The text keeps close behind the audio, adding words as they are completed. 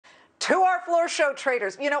To our floor show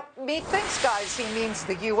traders. You know, methinks, guys, he means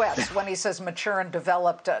the U.S. when he says mature and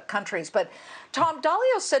developed countries. But Tom,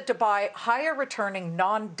 Dalio said to buy higher returning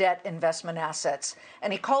non-debt investment assets,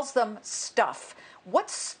 and he calls them stuff. What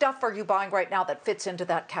stuff are you buying right now that fits into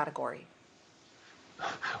that category?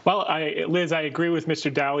 Well, Liz, I agree with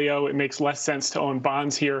Mr. Dalio. It makes less sense to own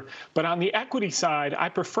bonds here. But on the equity side, I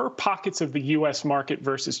prefer pockets of the U.S. market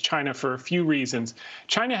versus China for a few reasons.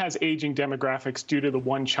 China has aging demographics due to the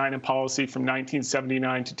one China policy from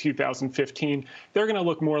 1979 to 2015. They're going to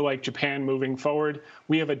look more like Japan moving forward.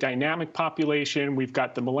 We have a dynamic population. We've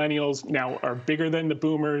got the millennials now are bigger than the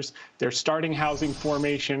boomers. They're starting housing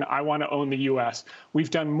formation. I want to own the U.S. We've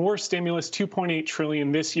done more stimulus, $2.8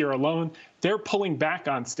 trillion this year alone. They're pulling back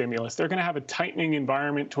on stimulus. They're going to have a tightening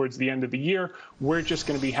environment towards the end of the year. We're just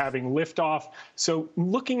going to be having liftoff. So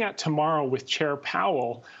looking at tomorrow with Chair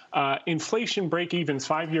Powell, inflation break-evens,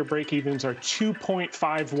 5-year break-evens are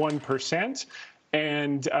 2.51%.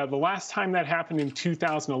 And the last time that happened in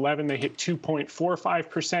 2011, they hit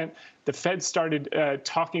 2.45%. The Fed started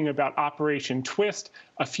talking about Operation Twist.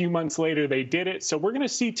 A few months later, they did it. So we're going to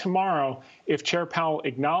see tomorrow if Chair Powell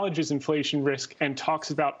acknowledges inflation risk and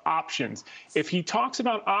talks about options. If he talks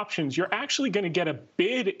about options, you're actually going to get a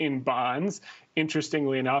bid in bonds,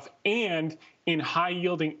 interestingly enough, and in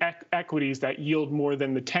high-yielding equities that yield more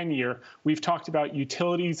than the 10-year. We've talked about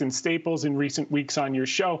utilities and staples in recent weeks on your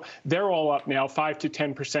show. They're all up now, 5 to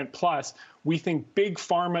 10% plus. We think big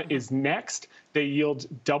pharma is next. They yield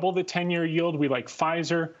double the 10-year yield. We like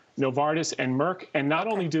Pfizer, Novartis, and Merck. And not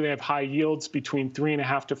only do they have high yields between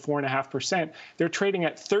 3.5% to 4.5%, they're trading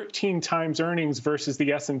at 13 times earnings versus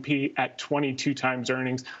the S&P at 22 times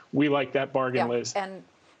earnings. We like that bargain, Liz. And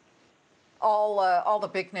all the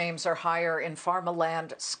big names are higher in pharma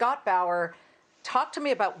land. Scott Bauer, talk to me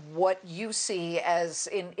about what you see as,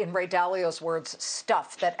 in Ray Dalio's words,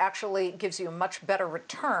 stuff that actually gives you a much better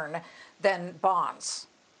return than bonds.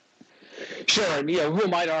 Sure, and who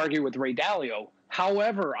might argue with Ray Dalio?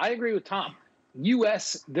 However, I agree with Tom.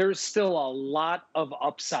 U.S., there's still a lot of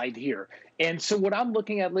upside here. And so what I'm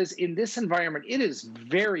looking at, Liz, in this environment, it is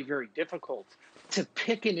very, very difficult to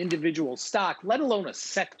pick an individual stock, let alone a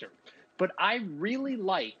sector. But I really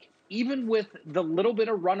like, even with the little bit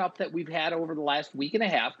of run-up that we've had over the last week and a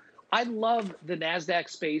half, I love the NASDAQ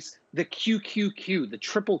space, the QQQ, the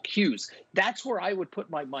triple Qs. That's where I would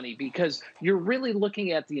put my money because you're really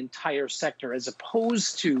looking at the entire sector as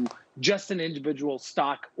opposed to just an individual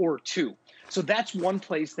stock or two. So that's one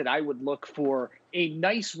place that I would look for a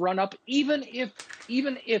nice run-up, even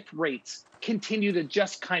if rates continue to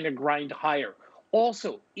just kind of grind higher.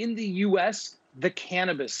 Also, in the U.S., the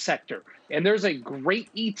cannabis sector. And there's a great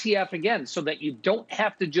ETF, again, so that you don't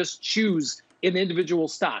have to just choose an individual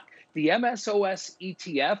stock. The MSOS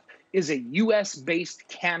ETF is a U.S.-based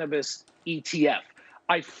cannabis ETF.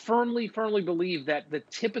 I firmly believe that the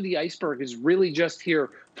tip of the iceberg is really just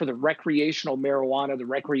here for the recreational marijuana, the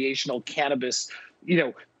recreational cannabis,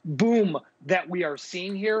 boom that we are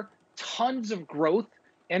seeing here. Tons of growth.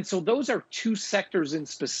 And so those are two sectors in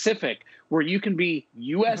specific where you can be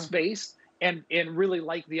U.S.-based and really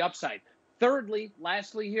like the upside. Thirdly,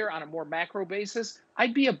 lastly here, on a more macro basis,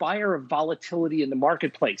 I'd be a buyer of volatility in the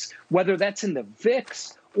marketplace, whether that's in the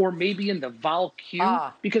VIX or maybe in the Vol-Q,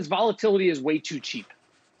 because volatility is way too cheap.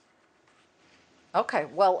 Okay,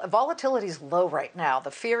 well, volatility is low right now.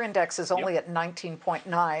 The fear index is only at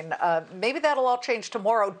 19.9. Maybe that'll all change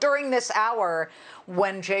tomorrow during this hour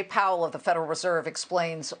when Jay Powell of the Federal Reserve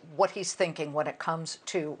explains what he's thinking when it comes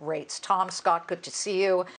to rates. Tom, Scott, good to see you.